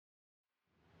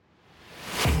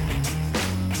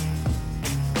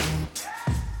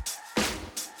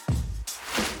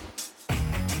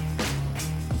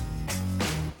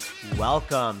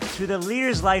welcome to the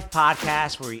Leader's Life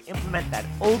podcast, where we implement that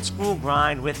old school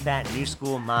grind with that new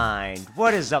school mind.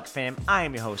 What is up, fam? I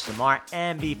am your host, Ammar,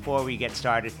 and before we get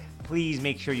started, please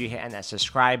make sure you hit that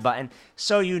subscribe button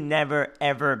so you never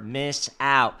ever miss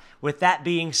out. With that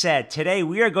being said, today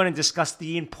we are going to discuss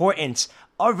the importance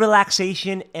of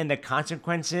relaxation and the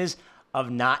consequences of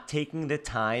not taking the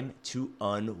time to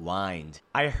unwind.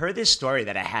 I heard this story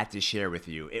that I had to share with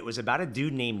you. It was about a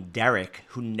dude named Derek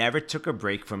who never took a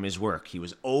break from his work. He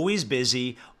was always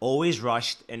busy, always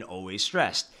rushed, and always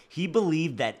stressed. He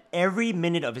believed that every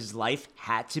minute of his life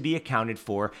had to be accounted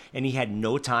for, and he had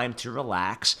no time to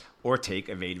relax or take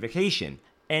a vacation.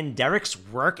 And Derek's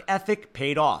work ethic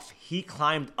paid off. He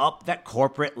climbed up that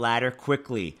corporate ladder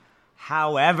quickly.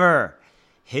 However,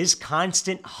 his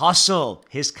constant hustle,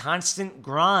 his constant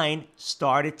grind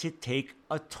started to take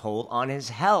a toll on his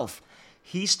health.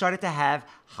 He started to have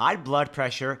high blood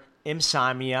pressure,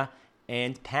 insomnia,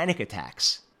 and panic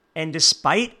attacks. And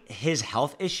despite his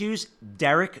health issues,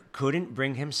 Derek couldn't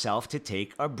bring himself to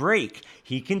take a break.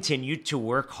 He continued to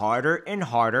work harder and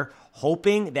harder,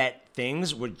 hoping that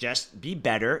things would just be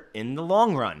better in the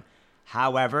long run.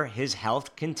 However, his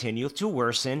health continued to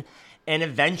worsen, and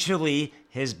eventually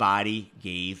his body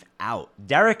gave out.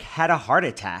 Derek had a heart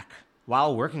attack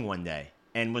while working one day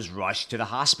and was rushed to the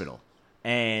hospital.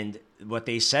 And what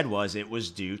they said was it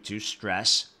was due to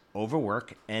stress,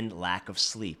 overwork, and lack of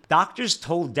sleep. Doctors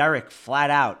told Derek flat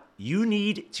out, you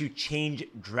need to change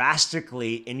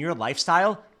drastically in your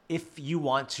lifestyle if you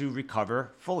want to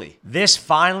recover fully. This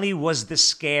finally was the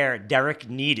scare Derek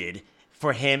needed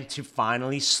for him to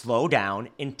finally slow down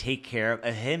and take care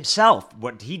of himself.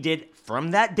 What he did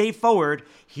from that day forward,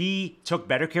 he took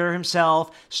better care of himself,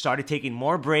 started taking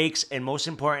more breaks, and most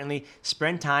importantly,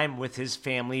 spent time with his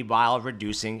family while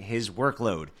reducing his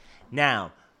workload.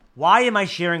 Now, why am I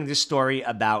sharing this story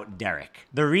about Derek?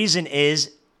 The reason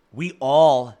is we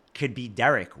all could be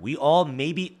Derek. We all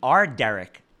maybe are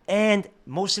Derek. And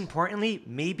most importantly,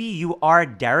 maybe you are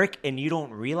Derek and you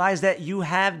don't realize that you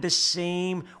have the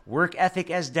same work ethic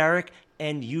as Derek,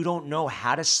 and you don't know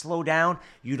how to slow down,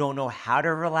 you don't know how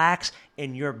to relax,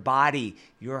 and your body,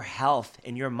 your health,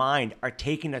 and your mind are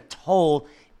taking a toll,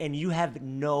 and you have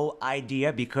no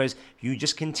idea because you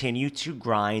just continue to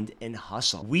grind and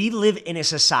hustle. We live in a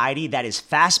society that is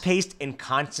fast-paced and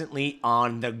constantly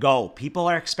on the go. People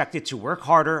are expected to work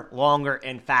harder, longer,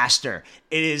 and faster.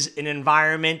 It is an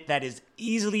environment that is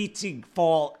easily to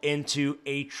fall into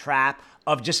a trap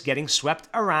of just getting swept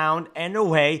around and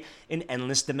away in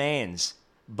endless demands.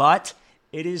 But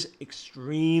it is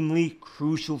extremely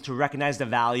crucial to recognize the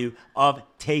value of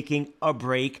taking a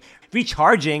break,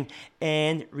 recharging,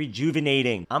 and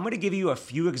rejuvenating. I'm going to give you a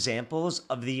few examples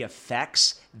of the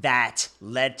effects that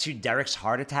led to Derek's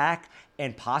heart attack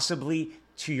and possibly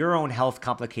to your own health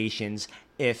complications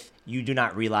if you do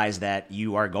not realize that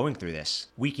you are going through this.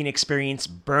 We can experience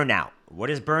burnout. What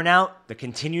is burnout? The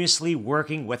continuously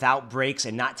working without breaks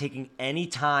and not taking any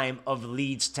time of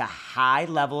leads to high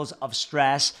levels of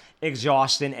stress,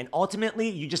 exhaustion, and ultimately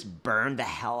you just burn the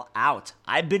hell out.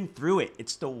 I've been through it.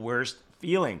 It's the worst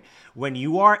feeling. When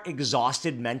you are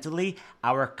exhausted mentally,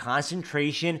 our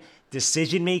concentration,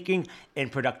 decision-making,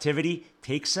 and productivity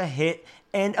takes a hit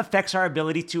and affects our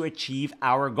ability to achieve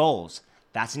our goals.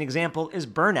 That's an example is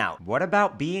burnout. What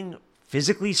about being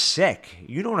physically sick?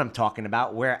 You know what I'm talking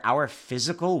about, where our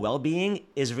physical well-being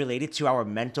is related to our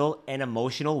mental and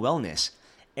emotional wellness.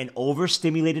 An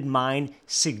overstimulated mind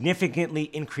significantly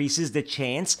increases the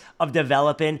chance of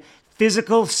developing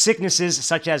physical sicknesses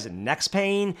such as neck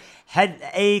pain,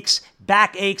 headaches,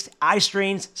 backaches, eye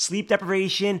strains, sleep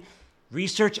deprivation.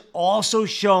 Research also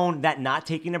shown that not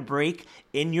taking a break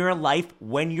in your life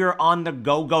when you're on the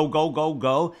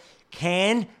go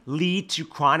can lead to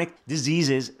chronic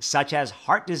diseases such as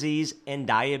heart disease and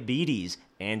diabetes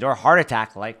and or heart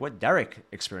attack like what Derek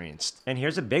experienced. And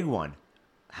here's a big one.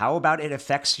 How about it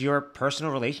affects your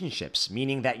personal relationships,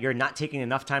 meaning that you're not taking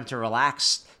enough time to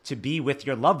relax, to be with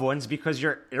your loved ones because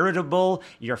you're irritable,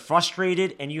 you're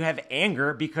frustrated, and you have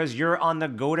anger because you're on the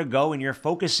go and you're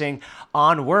focusing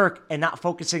on work and not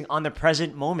focusing on the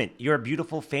present moment. Your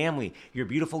beautiful family, your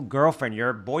beautiful girlfriend,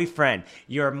 your boyfriend,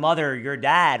 your mother, your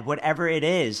dad, whatever it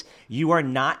is, you are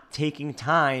not taking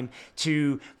time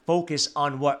to focus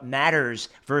on what matters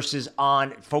versus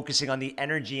on focusing on the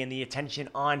energy and the attention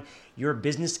on your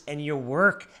business and your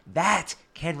work. That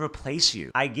can replace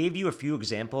you. I gave you a few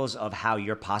examples of how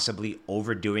you're possibly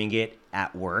overdoing it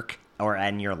at work or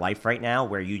in your life right now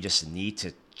where you just need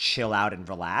to chill out and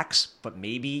relax. But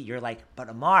maybe you're like, but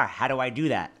Ammar, how do I do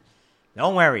that?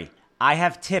 Don't worry. I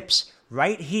have tips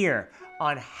right here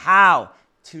on how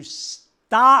to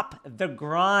stop the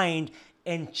grind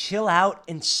and chill out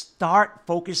and start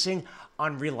focusing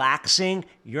on relaxing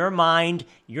your mind,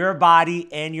 your body,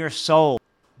 and your soul.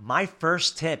 My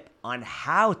first tip on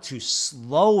how to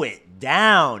slow it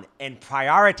down and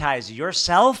prioritize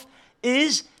yourself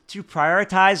is to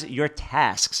prioritize your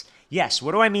tasks. Yes,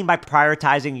 what do I mean by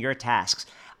prioritizing your tasks?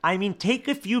 I mean, take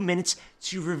a few minutes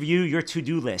to review your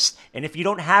to-do list. And if you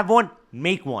don't have one,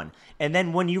 make one. And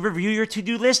then when you review your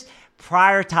to-do list,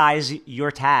 prioritize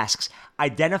your tasks.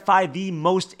 Identify the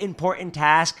most important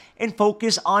tasks and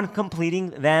focus on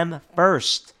completing them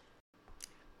first.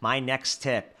 My next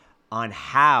tip on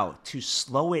how to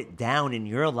slow it down in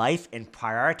your life and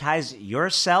prioritize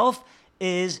yourself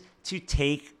is to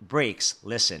take breaks.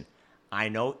 Listen, I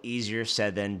know easier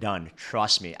said than done.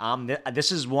 Trust me.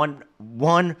 This is one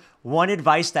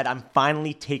advice that I'm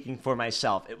finally taking for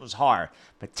myself. It was hard,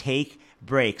 but take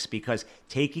breaks, because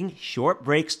taking short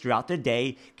breaks throughout the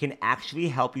day can actually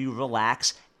help you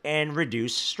relax and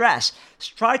reduce stress.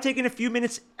 Try taking a few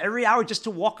minutes every hour just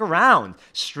to walk around,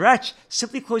 stretch,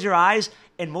 simply close your eyes,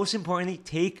 and most importantly,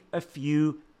 take a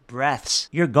few breaths.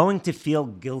 You're going to feel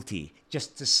guilty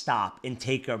just to stop and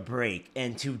take a break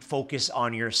and to focus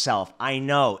on yourself. I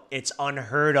know it's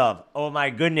unheard of. Oh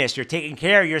my goodness, you're taking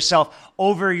care of yourself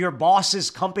over your boss's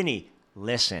company.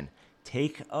 Listen,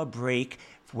 take a break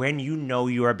when you know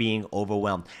you are being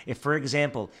overwhelmed. If, for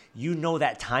example, you know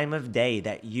that time of day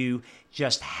that you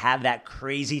just have that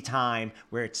crazy time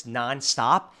where it's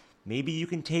nonstop, maybe you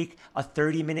can take a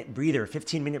 30-minute breather,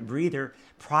 15-minute breather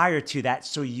prior to that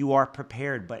so you are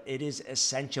prepared. But it is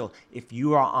essential if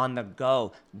you are on the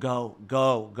go,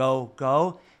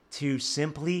 to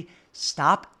simply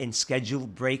stop and schedule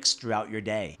breaks throughout your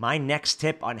day. My next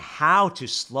tip on how to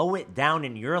slow it down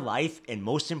in your life and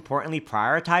most importantly,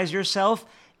 prioritize yourself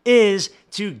is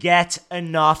to get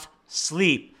enough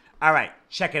sleep. All right,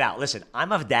 check it out. Listen,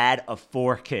 I'm a dad of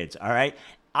 4 kids, all right?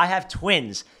 I have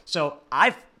twins. So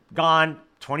I've gone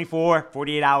 24,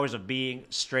 48 hours of being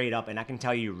straight up. And I can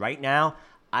tell you right now,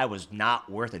 I was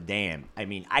not worth a damn. I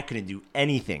mean, I couldn't do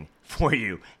anything for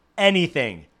you,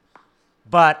 anything.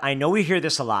 But I know we hear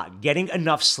this a lot. Getting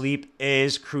enough sleep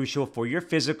is crucial for your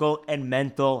physical and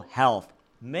mental health.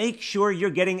 Make sure you're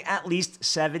getting at least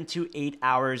 7 to 8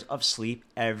 hours of sleep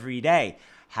every day.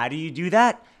 How do you do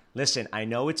that? Listen, I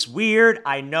know it's weird.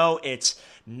 I know it's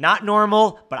not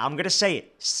normal, but I'm going to say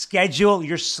it. Schedule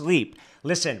your sleep.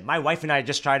 Listen, my wife and I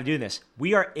just try to do this.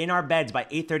 We are in our beds by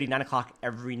 8:30, 9 o'clock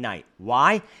every night.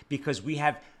 Why? Because we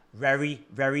have very,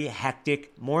 very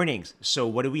hectic mornings. So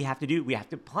what do we have to do? We have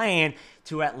to plan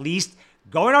to at least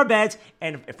go in our beds,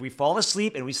 and if we fall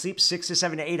asleep and we sleep 6 to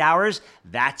 7 to 8 hours,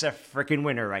 that's a freaking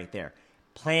winner right there.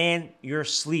 Plan your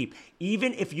sleep.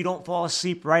 Even if you don't fall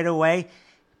asleep right away,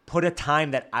 put a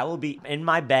time that I will be in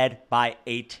my bed by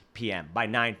 8 p.m., by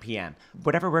 9 p.m.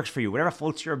 Whatever works for you, whatever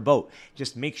floats your boat,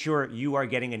 just make sure you are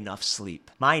getting enough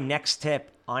sleep. My next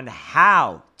tip on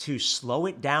how to slow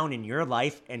it down in your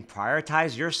life and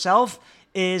prioritize yourself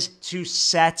is to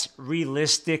set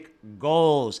realistic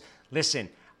goals. Listen,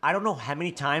 I don't know how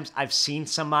many times I've seen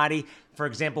somebody, for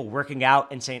example, working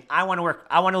out and saying, I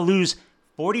want to lose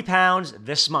 40 pounds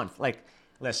this month. Like,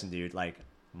 listen, dude, like,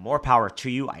 more power to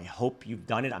you. I hope you've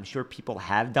done it. I'm sure people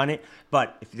have done it.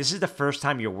 But if this is the first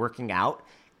time you're working out,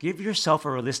 give yourself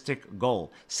a realistic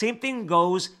goal. Same thing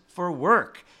goes for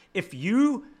work. If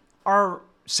you are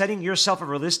setting yourself a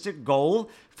realistic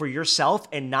goal for yourself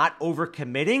and not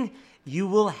overcommitting, you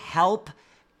will help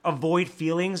avoid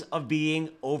feelings of being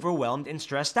overwhelmed and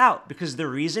stressed out. Because the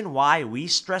reason why we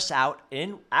stress out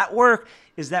at work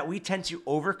is that we tend to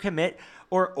overcommit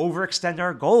or overextend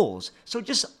our goals. So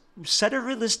just set a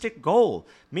realistic goal.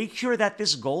 Make sure that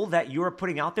this goal that you are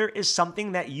putting out there is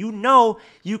something that you know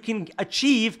you can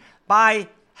achieve by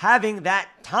having that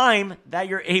time that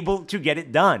you're able to get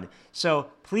it done.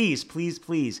 So please, please,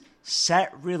 please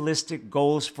set realistic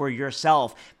goals for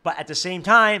yourself. But at the same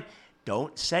time,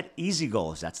 don't set easy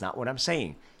goals. That's not what I'm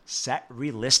saying. Set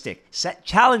realistic, set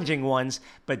challenging ones,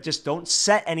 but just don't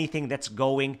set anything that's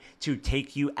going to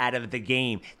take you out of the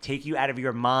game, take you out of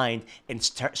your mind, and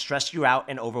stress you out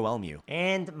and overwhelm you.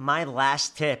 And my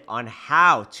last tip on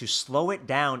how to slow it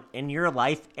down in your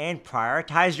life and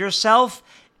prioritize yourself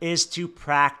is to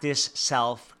practice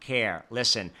self-care.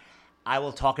 Listen, I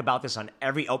will talk about this on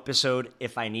every episode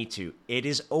if I need to. It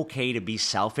is okay to be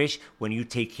selfish when you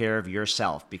take care of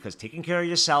yourself, because taking care of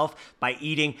yourself by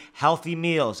eating healthy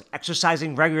meals,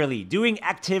 exercising regularly, doing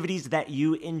activities that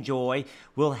you enjoy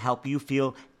will help you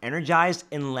feel energized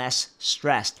and less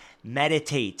stressed.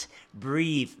 Meditate,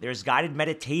 breathe. There's guided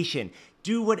meditation.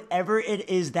 Do whatever it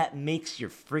is that makes you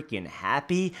freaking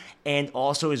happy and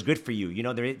also is good for you. You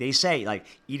know, they say, like,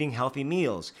 eating healthy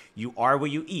meals, you are what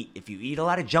you eat. If you eat a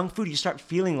lot of junk food, you start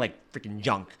feeling like freaking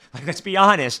junk. Like, let's be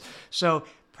honest. So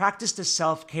practice the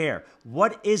self-care.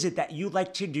 What is it that you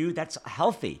like to do that's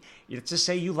healthy? Let's just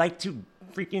say you like to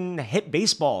freaking hit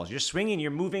baseballs. You're swinging,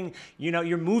 you're moving,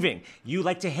 you're moving. You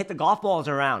like to hit the golf balls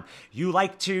around. You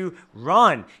like to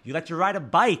run. You like to ride a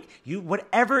bike.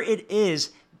 Whatever it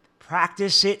is,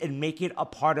 practice it and make it a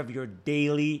part of your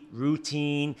daily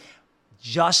routine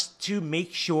just to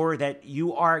make sure that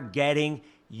you are getting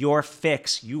your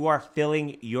fix. You are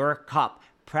filling your cup.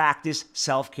 Practice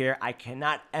self-care. I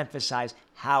cannot emphasize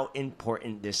how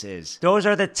important this is. Those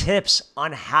are the tips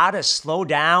on how to slow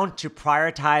down to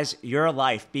prioritize your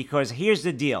life, because here's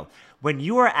the deal. When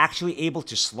you are actually able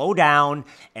to slow down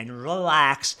and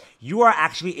relax, you are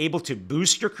actually able to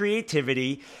boost your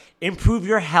creativity, improve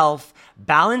your health,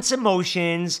 balance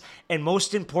emotions, and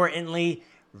most importantly,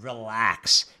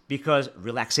 relax. Because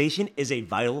relaxation is a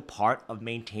vital part of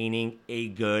maintaining a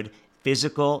good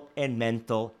physical and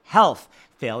mental health.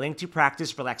 Failing to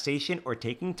practice relaxation or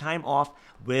taking time off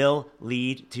will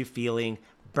lead to feeling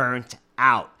burnt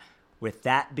out. With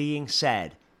that being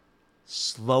said,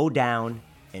 slow down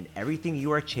and everything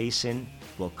you are chasing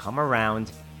will come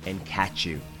around and catch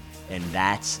you. And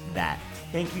that's that.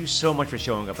 Thank you so much for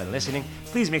showing up and listening.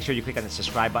 Please make sure you click on the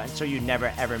subscribe button so you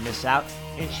never ever miss out,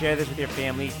 and share this with your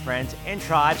family, friends, and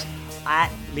tribes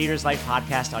at Leaders Life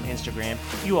Podcast on Instagram.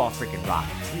 You all freaking rock.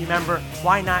 Remember,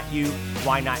 why not you?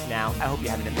 Why not now? I hope you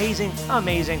have an amazing,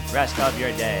 amazing rest of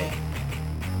your day.